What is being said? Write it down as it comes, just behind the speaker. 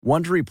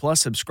Wondery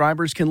Plus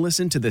subscribers can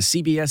listen to the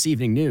CBS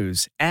Evening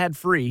News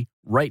ad-free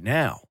right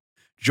now.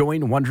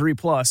 Join Wondery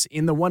Plus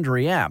in the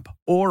Wondery app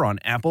or on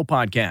Apple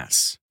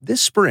Podcasts.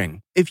 This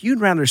spring, if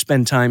you'd rather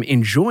spend time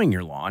enjoying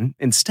your lawn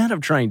instead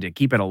of trying to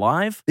keep it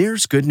alive,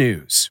 there's good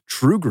news.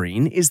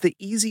 TruGreen is the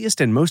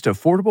easiest and most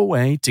affordable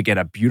way to get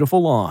a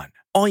beautiful lawn.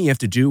 All you have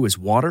to do is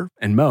water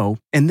and mow,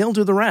 and they'll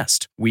do the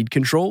rest. Weed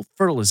control,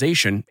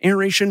 fertilization,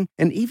 aeration,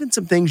 and even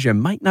some things you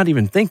might not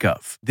even think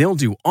of. They'll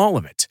do all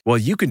of it, while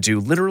you can do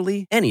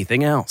literally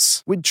anything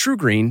else. With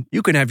TruGreen,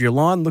 you can have your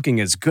lawn looking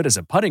as good as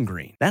a putting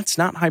green. That's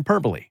not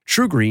hyperbole.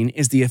 TruGreen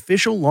is the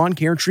official lawn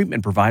care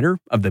treatment provider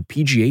of the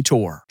PGA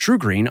Tour.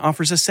 TruGreen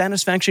offers a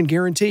satisfaction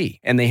guarantee,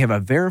 and they have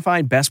a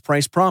verified best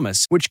price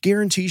promise, which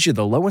guarantees you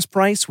the lowest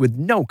price with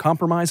no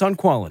compromise on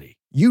quality.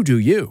 You do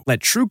you. Let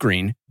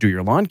TruGreen do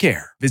your lawn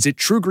care. Visit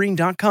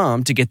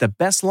TruGreen.com to get the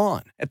best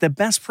lawn at the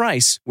best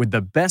price with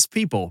the best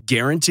people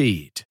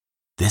guaranteed.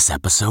 This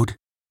episode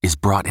is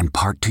brought in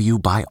part to you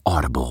by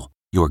Audible,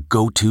 your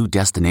go-to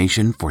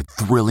destination for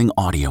thrilling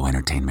audio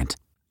entertainment.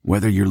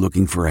 Whether you're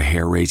looking for a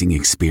hair-raising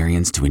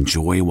experience to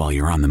enjoy while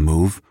you're on the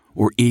move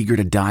or eager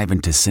to dive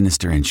into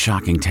sinister and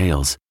shocking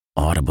tales,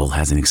 Audible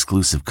has an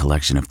exclusive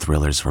collection of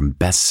thrillers from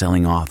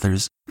best-selling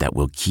authors that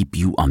will keep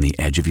you on the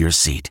edge of your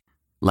seat.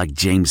 Like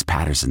James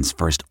Patterson's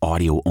first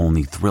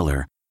audio-only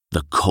thriller,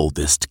 The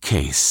Coldest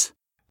Case.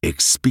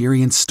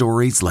 Experience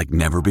stories like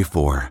never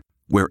before,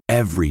 where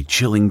every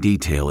chilling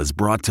detail is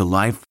brought to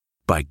life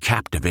by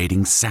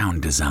captivating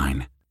sound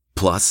design.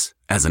 Plus,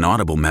 as an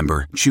Audible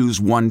member, choose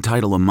one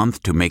title a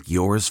month to make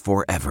yours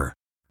forever.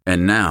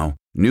 And now,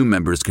 new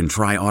members can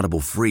try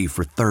Audible free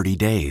for 30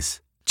 days.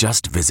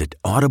 Just visit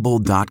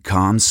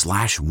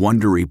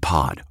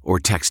audible.com/WonderyPod or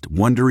text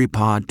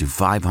WonderyPod to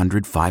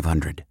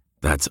 500-500.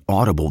 That's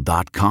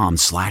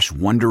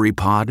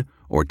audible.com/WonderyPod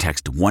or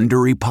text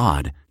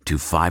WonderyPod to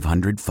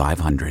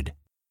 500-500.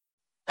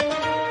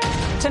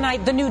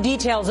 Tonight, the new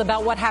details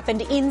about what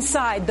happened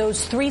inside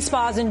those 3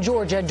 spas in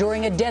Georgia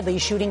during a deadly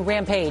shooting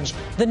rampage,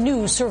 the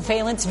new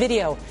surveillance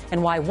video,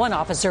 and why one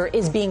officer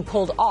is being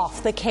pulled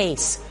off the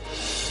case.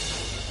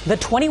 The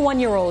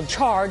 21-year-old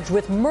charged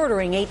with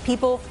murdering 8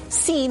 people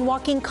seen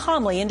walking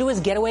calmly into his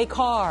getaway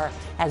car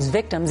as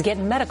victims get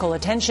medical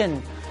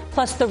attention.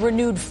 Plus the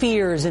renewed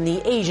fears in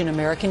the Asian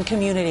American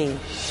community.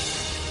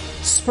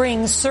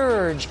 Spring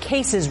surge,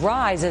 cases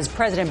rise as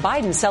President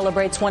Biden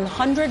celebrates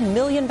 100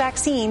 million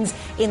vaccines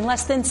in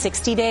less than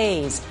 60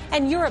 days.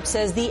 And Europe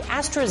says the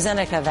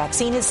AstraZeneca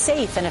vaccine is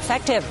safe and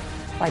effective,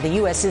 while the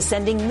U.S. is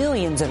sending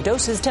millions of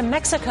doses to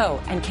Mexico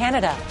and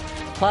Canada.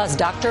 Plus,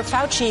 Dr.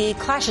 Fauci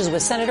clashes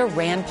with Senator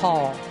Rand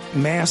Paul.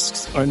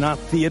 Masks are not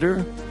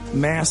theater.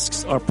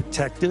 Masks are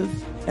protective.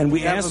 And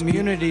we have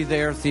immunity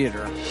there,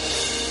 theater.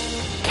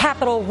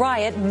 Capitol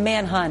riot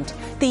manhunt.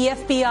 The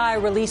FBI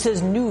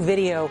releases new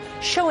video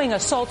showing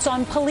assaults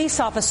on police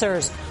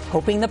officers,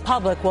 hoping the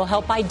public will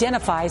help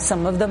identify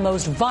some of the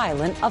most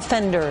violent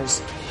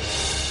offenders.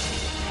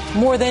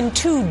 More than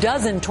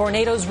 24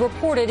 tornadoes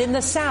reported in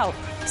the South,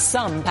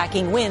 some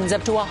packing winds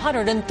up to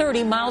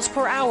 130 miles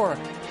per hour.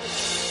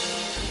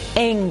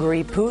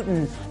 Angry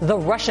Putin. The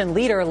Russian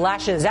leader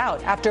lashes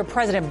out after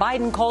President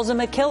Biden calls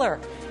him a killer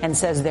and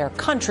says their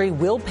country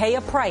will pay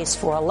a price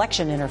for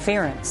election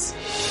interference.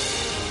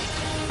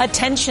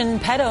 Attention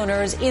pet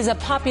owners, is a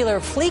popular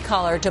flea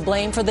collar to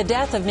blame for the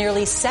death of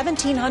nearly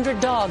 1,700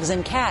 dogs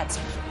and cats.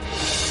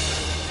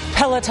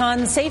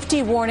 Peloton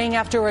safety warning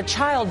after a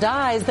child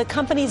dies, the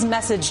company's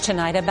message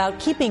tonight about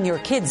keeping your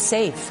kids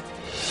safe.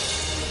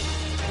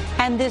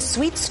 And this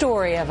sweet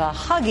story of a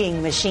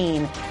hugging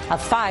machine, a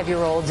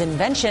 5-year-old's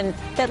invention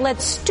that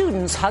lets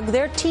students hug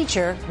their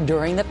teacher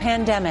during the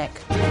pandemic.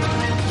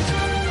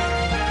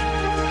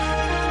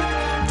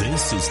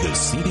 This is the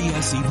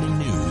CBS Evening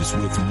News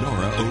with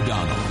Norah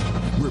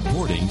O'Donnell,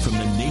 reporting from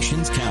the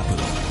nation's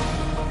capital.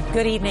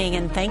 Good evening,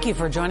 and thank you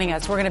for joining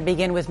us. We're going to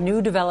begin with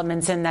new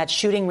developments in that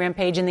shooting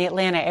rampage in the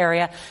Atlanta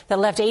area that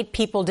left 8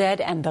 people dead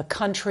and the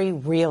country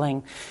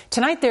reeling.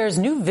 Tonight, there's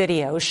new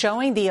video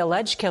showing the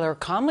alleged killer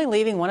calmly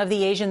leaving one of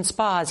the Asian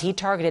spas he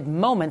targeted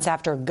moments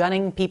after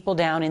gunning people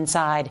down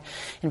inside.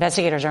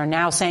 Investigators are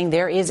now saying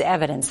there is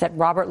evidence that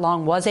Robert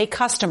Long was a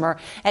customer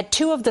at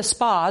 2 of the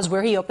spas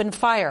where he opened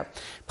fire.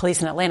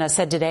 Police in Atlanta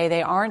said today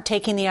they aren't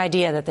taking the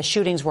idea that the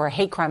shootings were a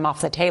hate crime off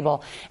the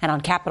table. And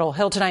on Capitol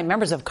Hill tonight,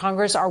 members of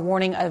Congress are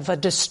warning of a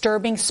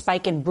disturbing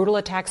spike in brutal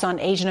attacks on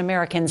Asian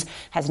Americans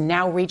has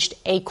now reached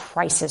a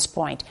crisis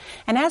point.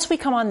 And as we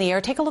come on the air,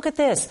 take a look at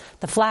this.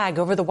 The flag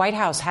over the White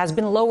House has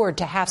been lowered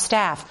to half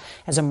staff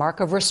as a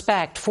mark of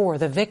respect for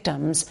the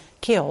victims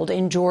killed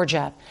in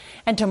Georgia.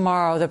 And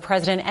tomorrow, the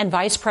president and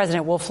vice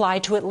president will fly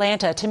to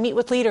Atlanta to meet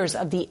with leaders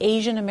of the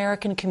Asian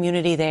American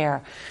community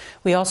there.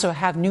 We also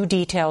have new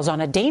details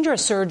on a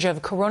dangerous surge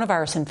of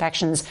coronavirus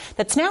infections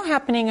that's now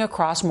happening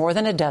across more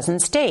than a dozen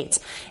states.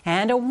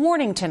 And a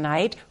warning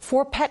tonight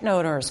for pet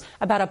owners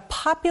about a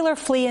popular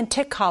flea and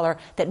tick collar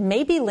that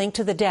may be linked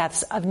to the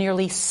deaths of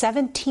nearly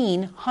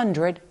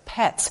 1,700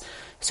 pets.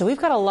 So we've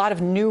got a lot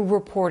of new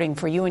reporting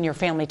for you and your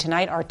family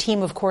tonight. Our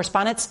team of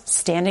correspondents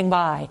standing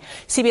by.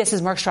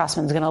 CBS's Mark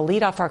Strassman is going to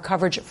lead off our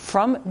coverage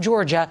from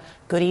Georgia.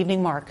 Good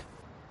evening, Mark.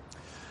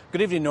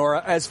 Good evening,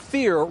 Nora. As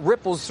fear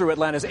ripples through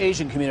Atlanta's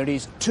Asian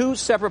communities, 2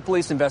 separate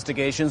police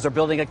investigations are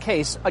building a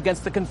case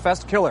against the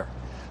confessed killer.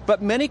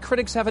 But many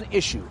critics have an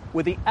issue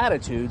with the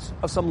attitudes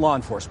of some law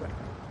enforcement.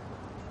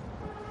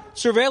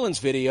 Surveillance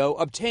video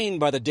obtained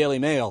by the Daily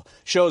Mail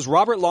shows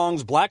Robert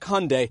Long's black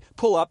Hyundai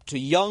pull up to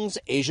Young's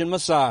Asian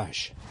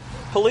Massage.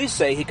 Police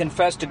say he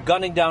confessed to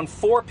gunning down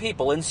 4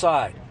 people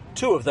inside,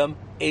 2 of them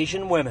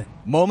Asian women.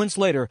 Moments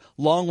later,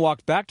 Long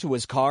walked back to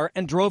his car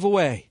and drove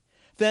away.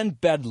 Then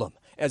bedlam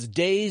as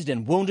dazed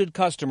and wounded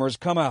customers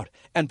come out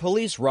and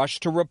police rush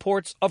to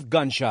reports of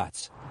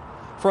gunshots.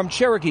 From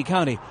Cherokee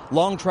County,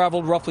 Long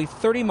traveled roughly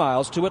 30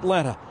 miles to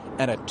Atlanta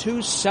and at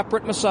 2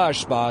 separate massage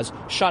spas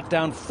shot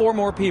down 4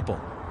 more people,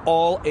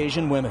 all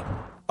Asian women.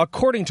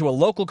 According to a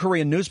local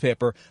Korean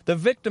newspaper, the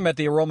victim at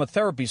the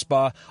aromatherapy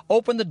spa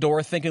opened the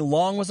door thinking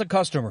Long was a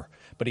customer,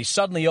 but he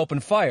suddenly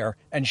opened fire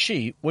and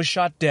she was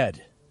shot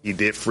dead. He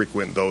did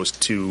frequent those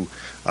 2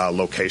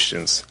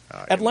 locations.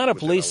 Atlanta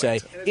police say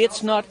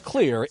it's not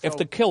clear if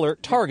the killer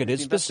targeted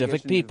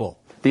specific people.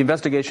 The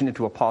investigation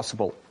into a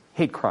possible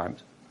hate crime,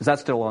 is that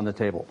still on the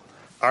table?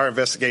 Our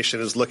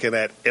investigation is looking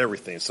at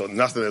everything, so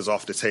nothing is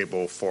off the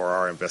table for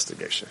our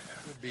investigation.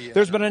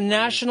 There's been a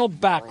national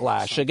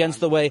backlash against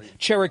the way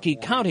Cherokee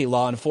County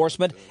law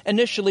enforcement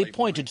initially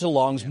pointed to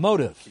Long's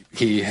motive.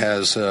 He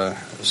has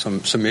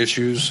some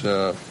issues,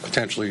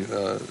 potentially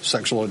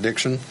sexual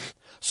addiction.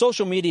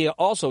 Social media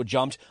also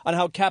jumped on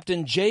how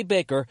Captain Jay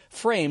Baker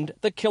framed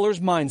the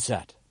killer's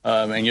mindset.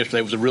 And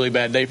yesterday was a really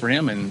bad day for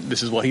him, and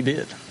this is what he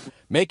did.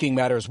 Making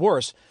matters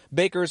worse,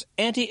 Baker's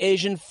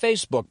anti-Asian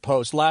Facebook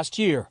post last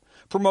year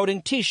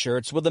promoting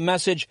T-shirts with the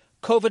message,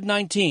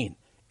 COVID-19,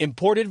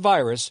 imported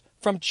virus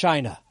from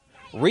China.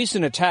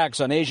 Recent attacks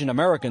on Asian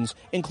Americans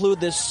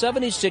include this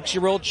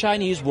 76-year-old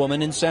Chinese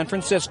woman in San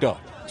Francisco,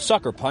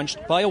 sucker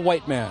punched by a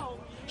white man.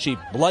 She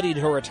bloodied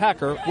her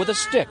attacker with a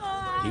stick.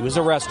 He was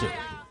arrested.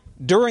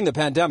 During the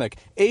pandemic,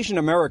 Asian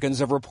Americans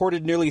have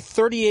reported nearly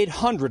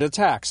 3,800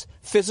 attacks,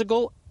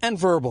 physical and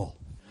verbal.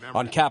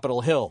 On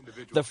Capitol Hill,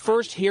 the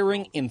first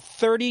hearing in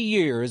 30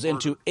 years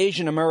into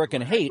Asian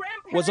American hate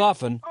was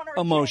often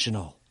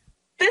emotional.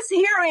 This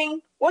hearing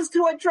was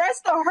to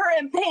address the hurt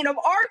and pain of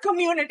our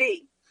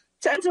community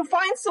and to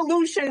find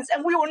solutions,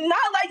 and we will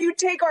not let you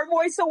take our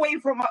voice away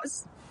from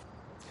us.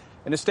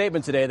 In a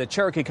statement today, the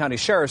Cherokee County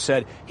Sheriff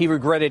said he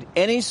regretted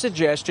any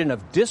suggestion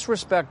of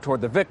disrespect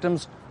toward the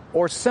victims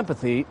or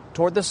sympathy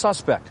toward the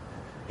suspect.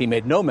 He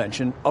made no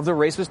mention of the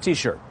racist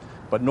T-shirt.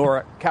 But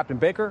Nora, Captain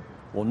Baker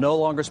will no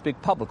longer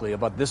speak publicly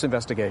about this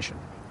investigation.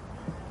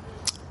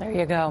 There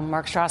you go.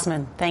 Mark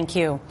Strassman, thank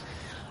you.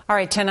 All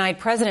right, tonight,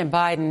 President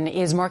Biden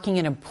is marking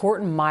an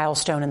important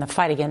milestone in the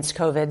fight against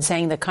COVID,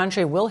 saying the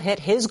country will hit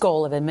his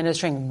goal of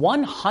administering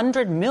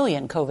 100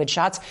 million COVID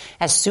shots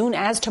as soon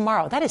as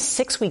tomorrow. That is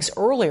 6 weeks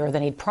earlier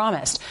than he'd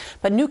promised.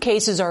 But new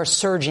cases are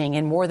surging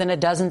in more than a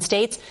dozen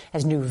states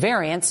as new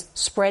variants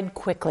spread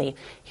quickly.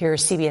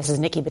 Here's CBS's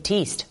Nikki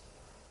Battiste.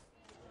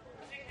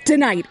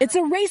 Tonight, it's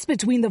a race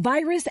between the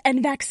virus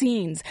and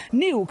vaccines.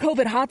 New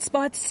COVID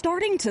hotspots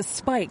starting to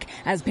spike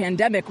as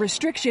pandemic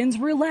restrictions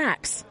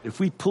relax. If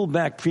we pull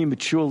back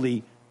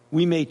prematurely,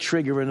 we may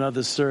trigger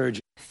another surge.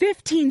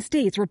 15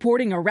 states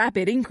reporting a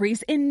rapid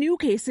increase in new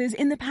cases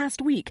in the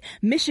past week.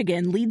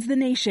 Michigan leads the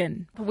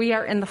nation. We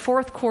are in the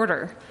 4th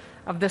quarter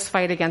of this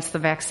fight against the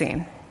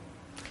vaccine.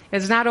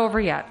 It's not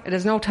over yet. It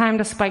is no time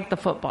to spike the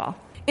football.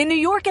 In New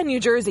York and New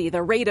Jersey,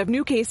 the rate of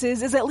new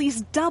cases is at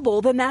least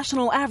double the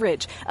national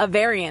average. A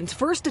variant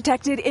first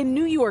detected in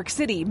New York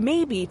City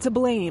may be to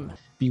blame.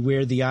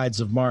 Beware the Ides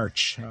of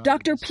March.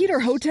 Dr. Peter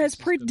Hotez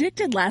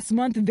predicted last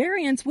month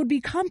variants would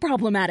become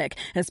problematic,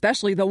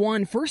 especially the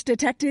one first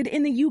detected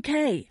in the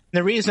UK.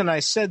 The reason I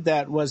said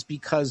that was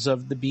because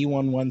of the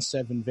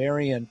B117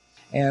 variant.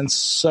 And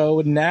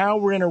so now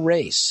we're in a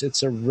race.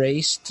 It's a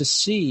race to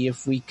see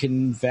if we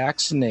can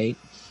vaccinate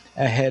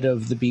ahead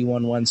of the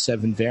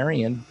B117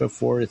 variant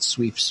before it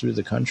sweeps through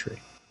the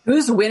country.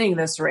 Who's winning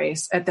this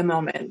race at the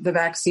moment, the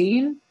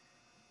vaccine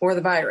or the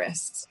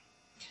virus?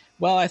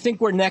 Well, I think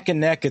we're neck and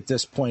neck at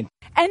this point.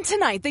 And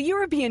tonight, the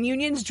European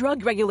Union's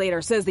drug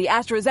regulator says the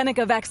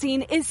AstraZeneca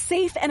vaccine is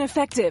safe and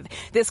effective.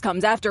 This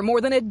comes after more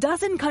than a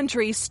dozen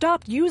countries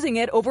stopped using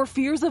it over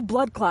fears of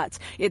blood clots.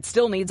 It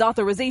still needs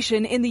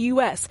authorization in the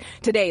U.S.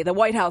 Today, the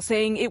White House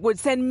saying it would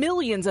send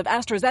millions of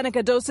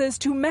AstraZeneca doses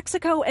to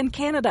Mexico and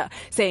Canada,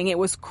 saying it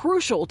was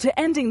crucial to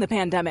ending the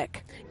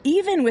pandemic.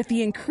 Even with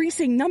the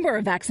increasing number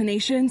of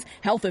vaccinations,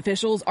 health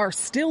officials are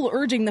still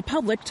urging the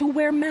public to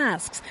wear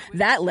masks.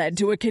 That led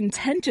to a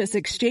contentious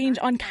exchange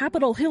on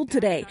Capitol Hill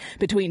today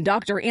between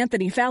Dr.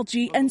 Anthony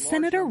Fauci and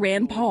Senator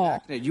Rand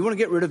Paul. You want to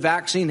get rid of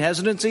vaccine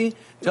hesitancy?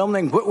 Tell them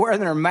they can quit wearing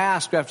their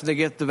mask after they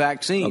get the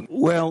vaccine.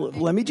 Well,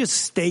 let me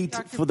just state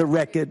for the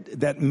record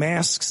that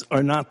masks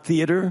are not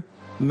theater.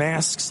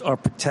 Masks are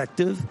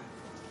protective.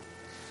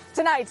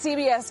 Tonight,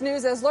 CBS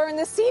News has learned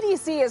the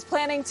CDC is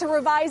planning to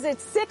revise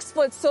its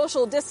 6-foot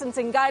social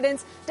distancing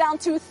guidance down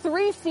to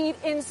 3 feet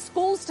in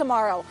schools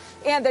tomorrow.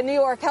 And the New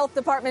York Health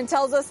Department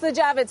tells us the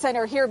Javits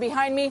Center here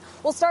behind me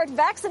will start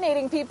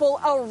vaccinating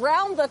people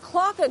around the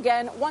clock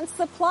again once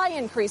supply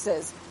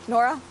increases.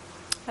 Nora?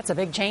 That's a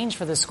big change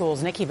for the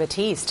schools. Nikki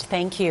Batiste,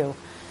 thank you.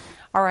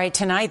 All right,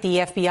 tonight the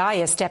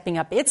FBI is stepping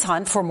up its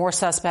hunt for more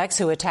suspects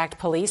who attacked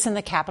police in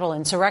the Capitol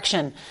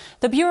insurrection.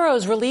 The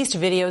Bureau's released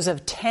videos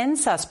of 10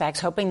 suspects,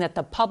 hoping that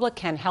the public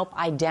can help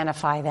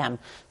identify them.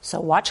 So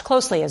watch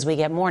closely as we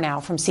get more now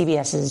from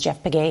CBS's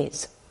Jeff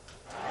Pegues.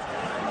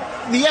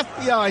 The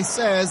FBI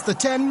says the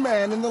 10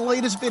 men in the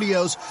latest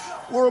videos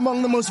were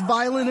among the most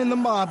violent in the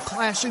mob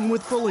clashing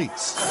with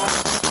police.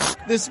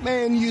 This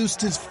man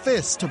used his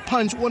fist to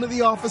punch one of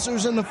the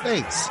officers in the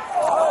face.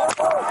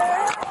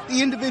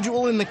 The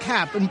individual in the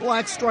cap and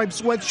black striped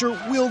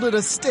sweatshirt wielded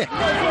a stick.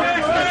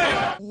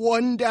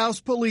 One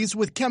doused police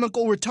with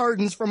chemical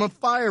retardants from a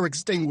fire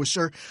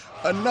extinguisher.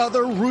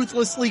 Another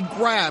ruthlessly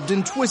grabbed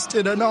and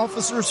twisted an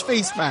officer's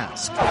face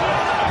mask.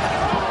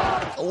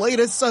 The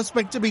latest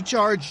suspect to be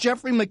charged,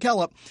 Jeffrey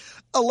McKillop,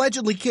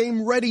 allegedly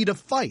came ready to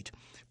fight.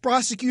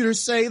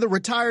 Prosecutors say the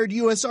retired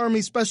U.S.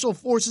 Army Special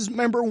Forces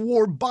member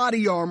wore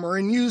body armor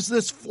and used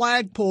this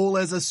flagpole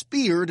as a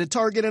spear to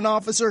target an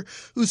officer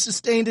who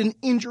sustained an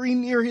injury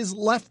near his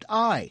left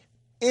eye.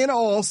 In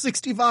all,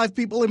 65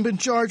 people have been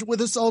charged with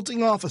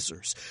assaulting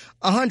officers.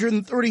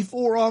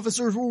 134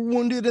 officers were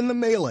wounded in the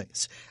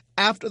melees.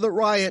 After the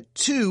riot,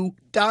 2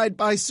 died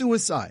by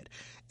suicide.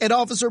 And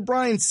Officer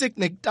Brian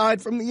Sicknick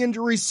died from the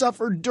injuries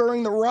suffered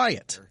during the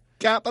riot.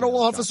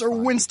 Capitol Officer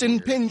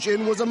Winston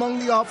Pingen was among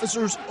the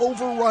officers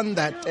overrun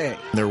that day.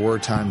 There were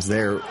times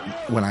there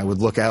when I would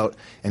look out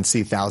and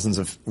see thousands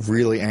of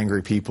really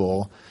angry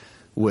people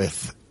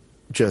with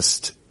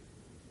just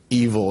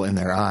evil in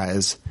their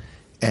eyes.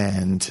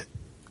 And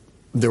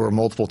there were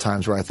multiple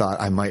times where I thought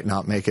I might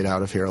not make it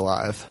out of here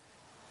alive.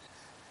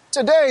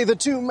 Today, the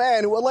 2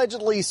 men who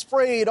allegedly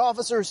sprayed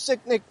Officer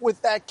Sicknick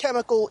with that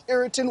chemical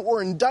irritant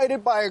were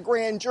indicted by a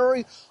grand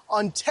jury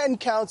on 10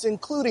 counts,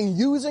 including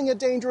using a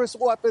dangerous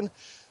weapon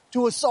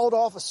to assault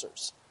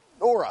officers.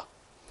 Nora.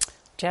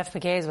 Jeff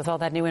Pegues with all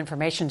that new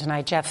information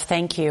tonight. Jeff,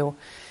 thank you.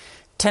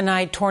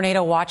 Tonight,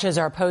 tornado watches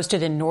are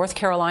posted in North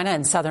Carolina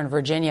and Southern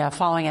Virginia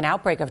following an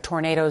outbreak of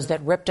tornadoes that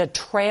ripped a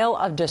trail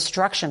of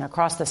destruction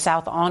across the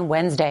South on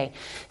Wednesday.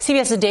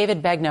 CBS's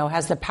David Begnaud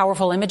has the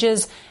powerful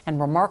images and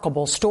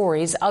remarkable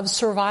stories of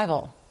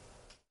survival.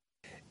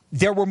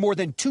 There were more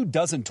than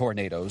 24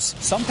 tornadoes,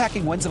 some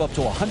packing winds of up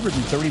to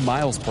 130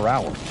 miles per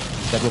hour,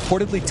 that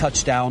reportedly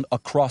touched down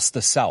across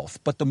the South.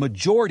 But the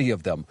majority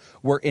of them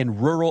were in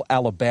rural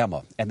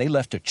Alabama, and they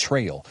left a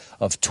trail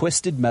of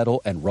twisted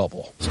metal and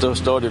rubble. Stuff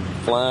started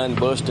flying,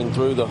 busting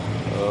through the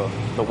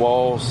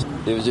walls.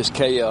 It was just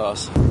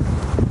chaos.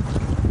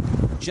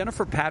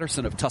 Jennifer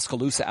Patterson of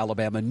Tuscaloosa,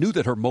 Alabama, knew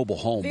that her mobile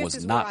home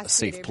was not a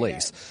safe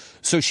place.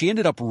 So she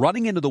ended up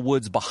running into the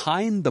woods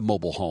behind the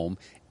mobile home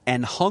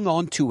and hung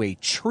onto a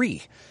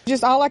tree.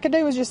 Just all I could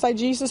do was just say,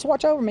 Jesus,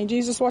 watch over me.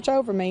 Jesus, watch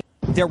over me.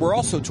 There were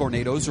also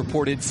tornadoes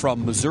reported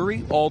from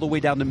Missouri all the way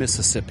down to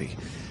Mississippi.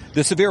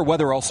 The severe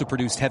weather also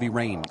produced heavy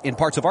rain in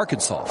parts of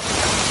Arkansas.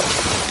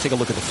 Take a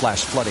look at the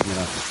flash flooding in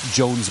a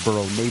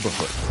Jonesboro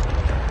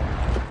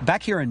neighborhood.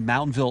 Back here in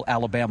Moundville,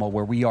 Alabama,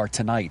 where we are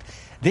tonight,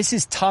 this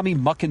is Tommy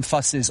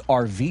Muckenfuss's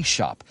RV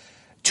shop.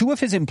 2 of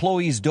his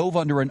employees dove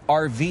under an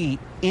RV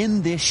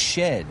in this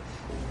shed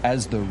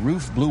as the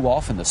roof blew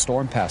off and the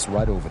storm passed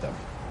right over them.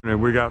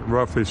 And we got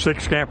roughly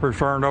 6 campers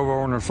turned over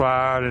on the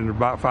side and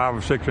about 5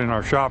 or 6 in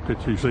our shop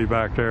that you see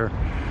back there.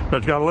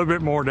 That's got a little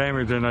bit more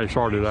damage than they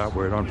started out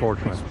with,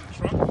 unfortunately.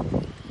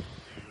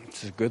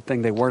 It's a good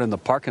thing they weren't in the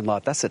parking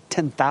lot. That's a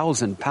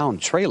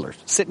 10,000-pound trailer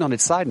sitting on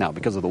its side now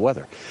because of the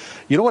weather.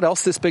 You know what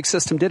else this big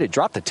system did? It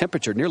dropped the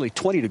temperature nearly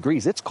 20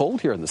 degrees. It's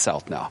cold here in the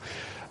South now.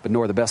 But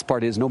Nora, the best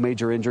part is no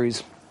major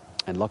injuries,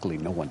 and luckily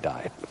no one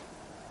died.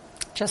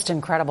 Just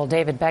incredible.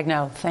 David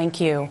Begnaud,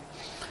 thank you.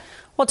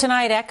 Well,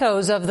 tonight,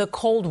 echoes of the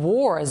Cold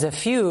War as a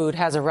feud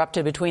has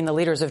erupted between the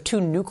leaders of 2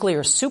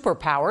 nuclear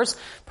superpowers.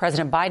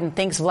 President Biden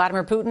thinks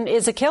Vladimir Putin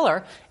is a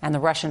killer, and the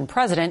Russian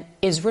president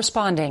is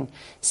responding.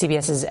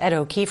 CBS's Ed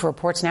O'Keefe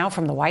reports now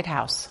from the White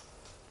House.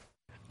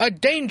 A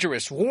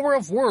dangerous war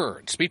of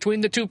words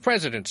between the 2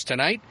 presidents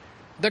tonight.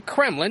 The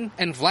Kremlin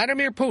and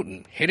Vladimir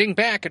Putin hitting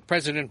back at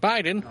President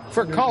Biden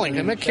for calling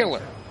him a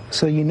killer.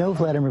 So you know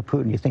Vladimir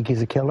Putin, you think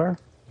he's a killer?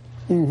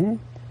 Mm-hmm.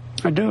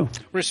 I do.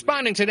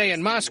 Responding today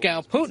in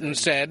Moscow, Putin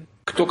said,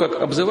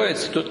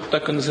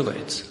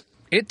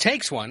 "It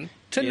takes one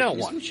to know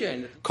one."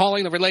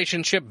 Calling the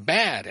relationship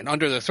bad and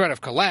under the threat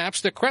of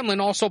collapse, the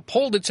Kremlin also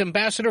pulled its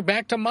ambassador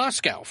back to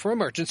Moscow for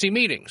emergency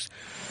meetings.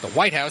 The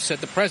White House said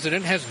the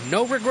president has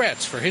no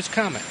regrets for his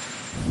comment.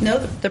 No,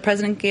 the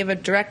president gave a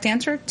direct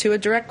answer to a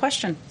direct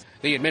question.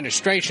 The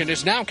administration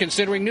is now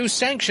considering new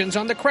sanctions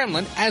on the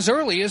Kremlin as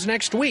early as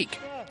next week,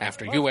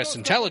 after U.S.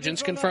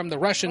 intelligence confirmed the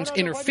Russians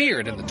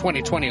interfered in the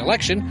 2020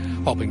 election,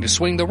 hoping to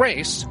swing the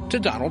race to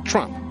Donald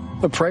Trump.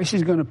 The price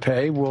he's going to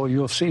pay, well,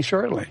 you'll see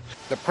shortly.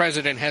 The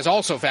president has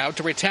also vowed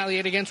to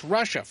retaliate against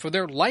Russia for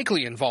their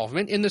likely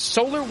involvement in the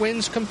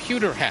SolarWinds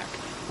computer hack,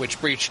 which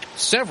breached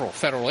several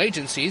federal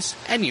agencies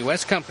and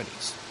U.S.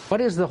 companies. What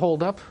is the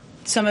holdup?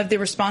 Some of the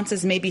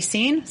responses may be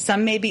seen,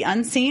 some may be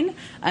unseen,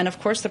 and of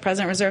course the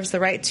president reserves the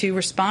right to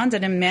respond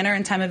in a manner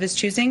and time of his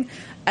choosing,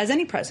 as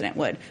any president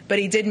would. But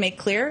he did make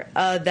clear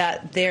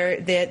that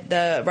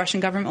the Russian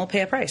government will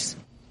pay a price.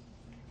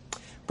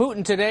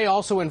 Putin today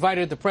also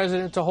invited the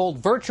president to hold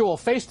virtual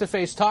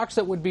face-to-face talks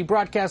that would be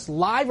broadcast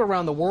live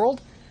around the world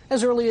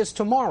as early as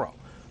tomorrow.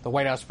 The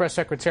White House press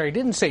secretary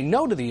didn't say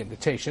no to the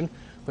invitation,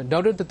 but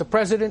noted that the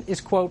president is,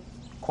 quote,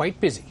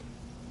 quite busy.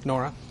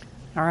 Nora?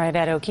 All right,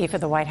 Ed O'Keefe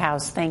at the White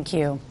House, thank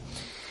you.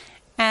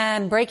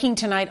 And breaking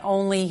tonight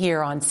only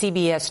here on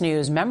CBS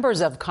News,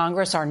 members of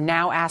Congress are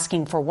now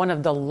asking for one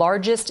of the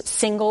largest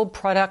single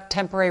product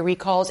temporary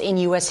recalls in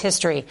U.S.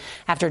 history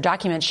after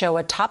documents show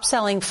a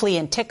top-selling flea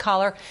and tick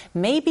collar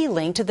may be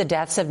linked to the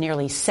deaths of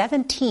nearly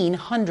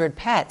 1,700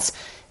 pets.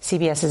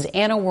 CBS's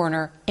Anna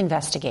Werner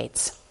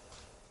investigates.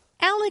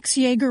 Alex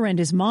Yeager and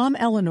his mom,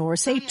 Eleanor,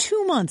 say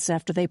 2 months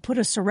after they put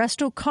a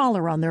Seresto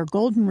collar on their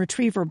golden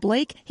retriever,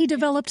 Blake, he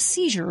developed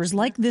seizures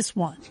like this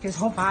one.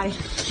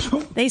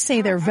 They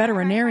say their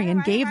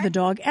veterinarian gave the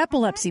dog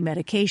epilepsy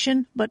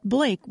medication, but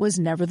Blake was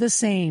never the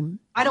same.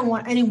 I don't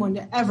want anyone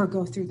to ever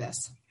go through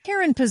this.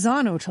 Karen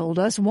Pisano told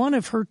us one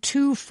of her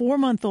 2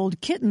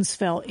 4-month-old kittens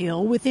fell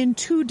ill within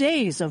 2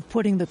 days of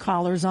putting the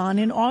collars on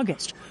in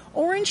August.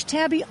 Orange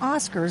tabby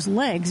Oscar's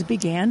legs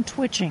began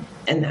twitching.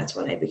 And that's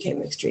when I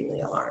became extremely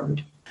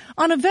alarmed.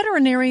 On a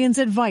veterinarian's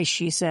advice,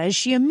 she says,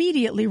 she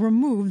immediately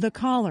removed the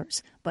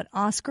collars. But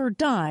Oscar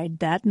died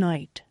that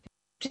night.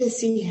 To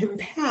see him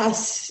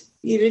pass,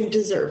 you didn't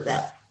deserve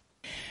that.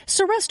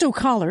 Seresto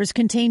collars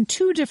contain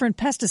 2 different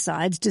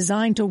pesticides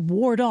designed to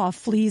ward off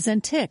fleas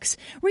and ticks.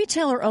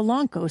 Retailer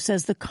Elanco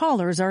says the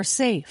collars are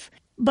safe.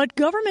 But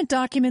government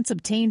documents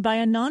obtained by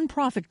a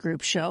nonprofit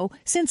group show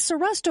since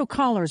Seresto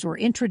collars were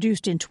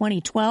introduced in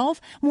 2012,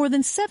 more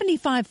than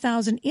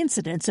 75,000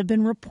 incidents have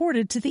been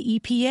reported to the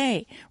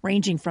EPA,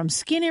 ranging from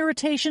skin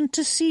irritation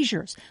to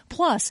seizures,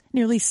 plus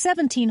nearly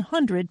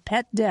 1,700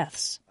 pet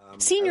deaths.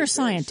 Senior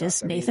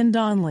scientist Nathan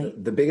Donnelly.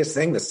 The biggest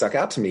thing that stuck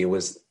out to me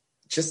was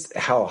just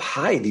how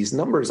high these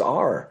numbers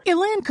are.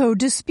 Elanco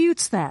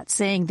disputes that,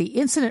 saying the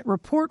incident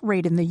report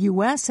rate in the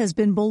U.S. has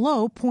been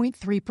below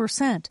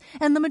 0.3%,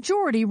 and the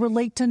majority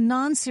relate to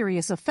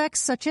non-serious effects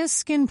such as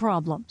skin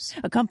problems.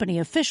 A company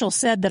official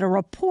said that a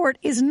report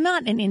is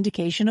not an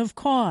indication of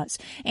cause,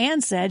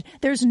 and said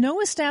there's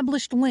no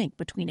established link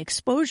between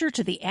exposure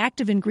to the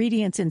active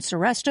ingredients in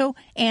Seresto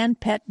and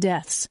pet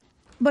deaths.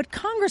 But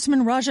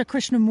Congressman Raja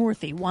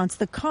Krishnamurthy wants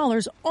the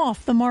collars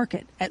off the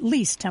market, at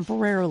least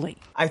temporarily.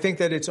 I think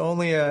that it's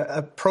only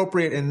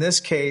appropriate in this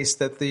case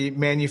that the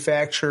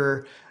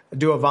manufacturer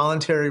do a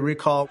voluntary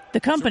recall. The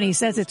company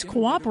says it's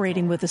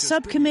cooperating with the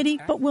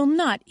subcommittee, but will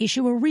not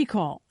issue a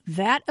recall.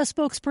 That, a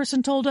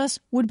spokesperson told us,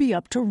 would be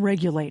up to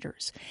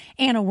regulators.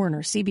 Anna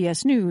Werner,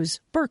 CBS News,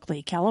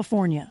 Berkeley,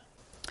 California.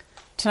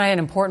 Tonight, an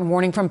important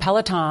warning from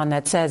Peloton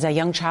that says a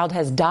young child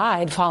has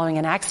died following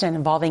an accident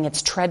involving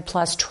its Tread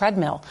Plus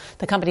treadmill.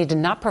 The company did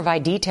not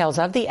provide details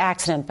of the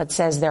accident, but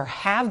says there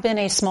have been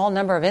a small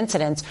number of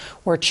incidents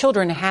where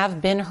children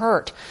have been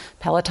hurt.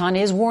 Peloton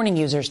is warning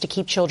users to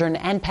keep children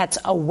and pets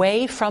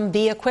away from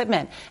the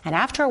equipment, and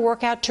after a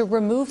workout to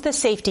remove the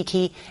safety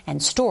key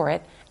and store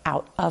it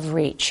out of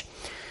reach.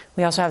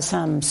 We also have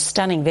some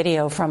stunning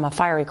video from a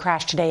fiery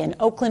crash today in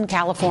Oakland,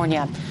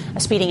 California. A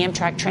speeding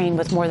Amtrak train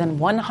with more than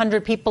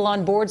 100 people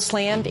on board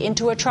slammed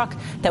into a truck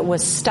that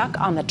was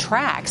stuck on the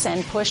tracks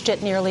and pushed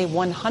it nearly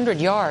 100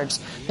 yards.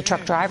 The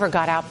truck driver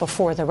got out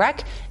before the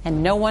wreck,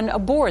 and no one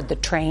aboard the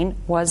train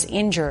was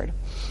injured.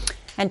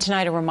 And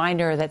tonight, a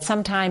reminder that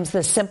sometimes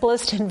the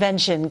simplest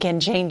invention can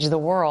change the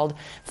world.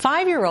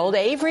 5-year-old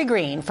Avery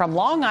Green from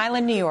Long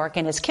Island, New York,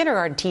 and his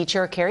kindergarten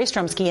teacher, Carrie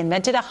Strumsky,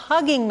 invented a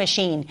hugging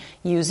machine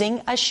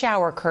using a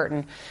shower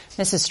curtain.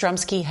 Mrs.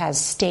 Strumsky has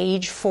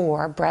stage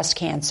 4 breast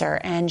cancer,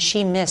 and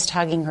she missed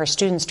hugging her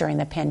students during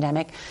the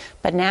pandemic.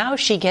 But now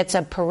she gets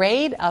a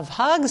parade of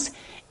hugs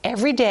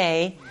every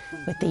day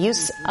with the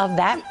use of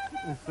that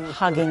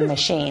hugging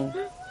machine.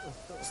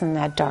 Isn't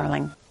that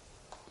darling?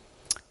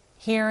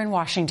 Here in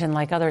Washington,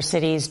 like other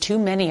cities, too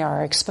many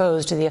are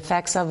exposed to the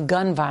effects of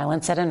gun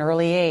violence at an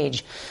early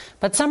age.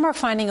 But some are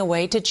finding a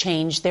way to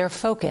change their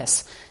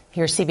focus.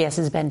 Here's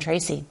CBS's Ben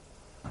Tracy.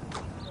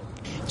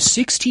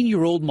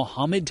 16-year-old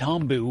Mohammed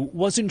Tambu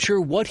wasn't sure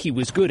what he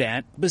was good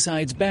at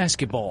besides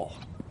basketball.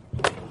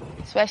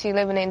 Especially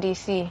living in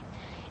D.C.,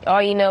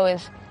 all you know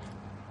is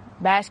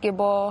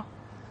basketball,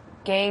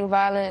 gang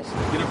violence.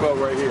 Get a ball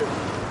right here.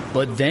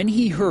 But then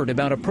he heard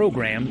about a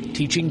program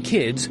teaching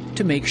kids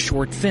to make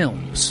short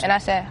films. And I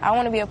said, I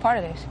want to be a part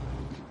of this.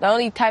 The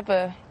only type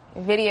of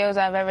videos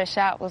I've ever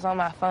shot was on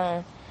my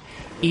phone.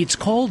 It's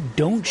called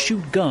Don't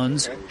Shoot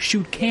Guns,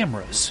 Shoot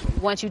Cameras.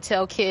 Once you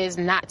tell kids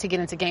not to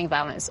get into gang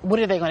violence, what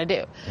are they going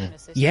to do?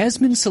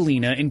 Yasmin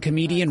Salina and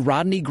comedian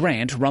Rodney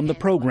Grant run the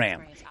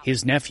program.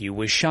 His nephew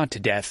was shot to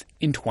death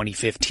in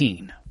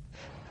 2015.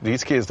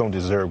 These kids don't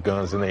deserve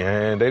guns in their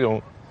hand. They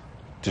don't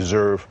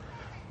deserve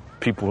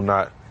people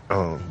not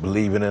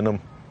believing in them.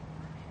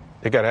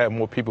 They got to have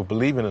more people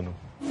believing in them.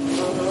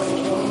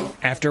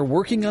 After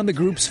working on the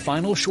group's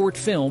final short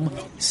film,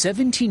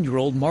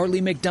 17-year-old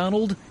Marley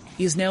McDonald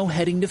is now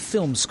heading to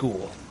film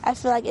school. I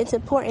feel like it's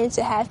important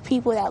to have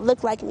people that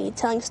look like me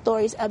telling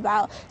stories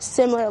about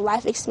similar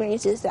life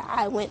experiences that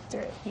I went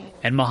through.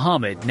 And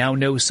Muhammad now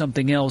knows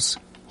something else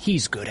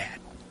he's good at.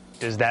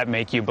 Does that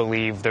make you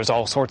believe there's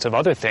all sorts of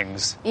other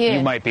things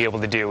you might be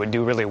able to do and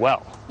do really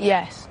well?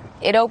 Yes.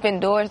 It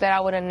opened doors that I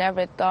would have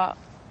never thought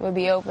would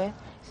be open.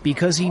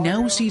 Because he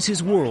now sees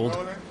his world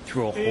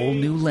through a whole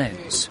new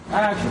lens.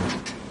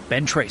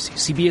 Ben Tracy,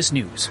 CBS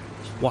News,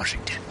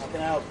 Washington.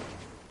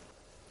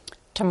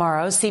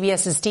 Tomorrow,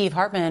 CBS's Steve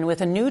Hartman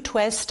with a new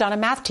twist on a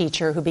math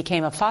teacher who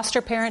became a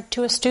foster parent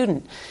to a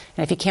student.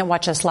 And if you can't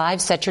watch us live,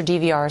 set your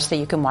DVR so that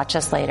you can watch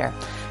us later.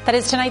 That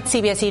is tonight's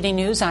CBS Evening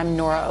News. I'm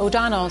Nora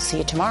O'Donnell. See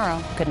you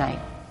tomorrow. Good night.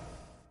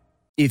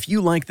 If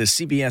you like the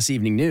CBS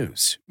Evening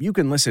News, you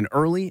can listen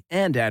early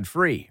and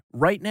ad-free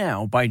right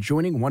now by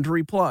joining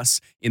Wondery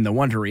Plus in the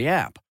Wondery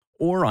app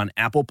or on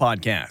Apple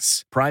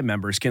Podcasts. Prime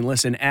members can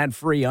listen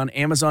ad-free on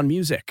Amazon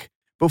Music.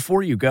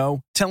 Before you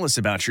go, tell us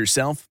about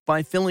yourself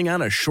by filling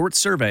out a short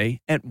survey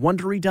at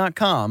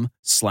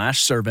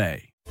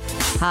Wondery.com/survey.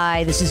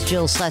 Hi, this is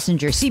Jill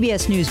Schlesinger,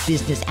 CBS News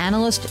business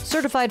analyst,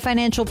 certified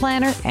financial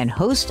planner, and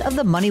host of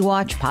the Money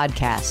Watch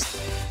podcast.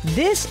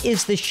 This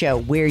is the show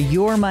where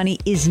your money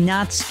is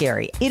not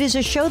scary. It is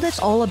a show that's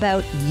all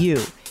about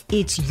you.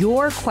 It's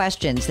your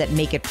questions that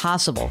make it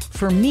possible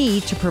for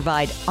me to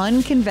provide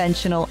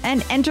unconventional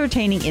and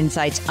entertaining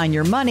insights on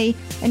your money,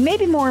 and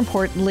maybe more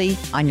importantly,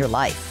 on your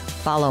life.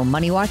 Follow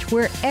Money Watch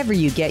wherever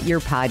you get your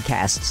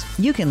podcasts.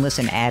 You can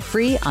listen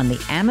ad-free on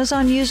the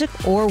Amazon Music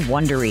or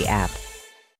Wondery app.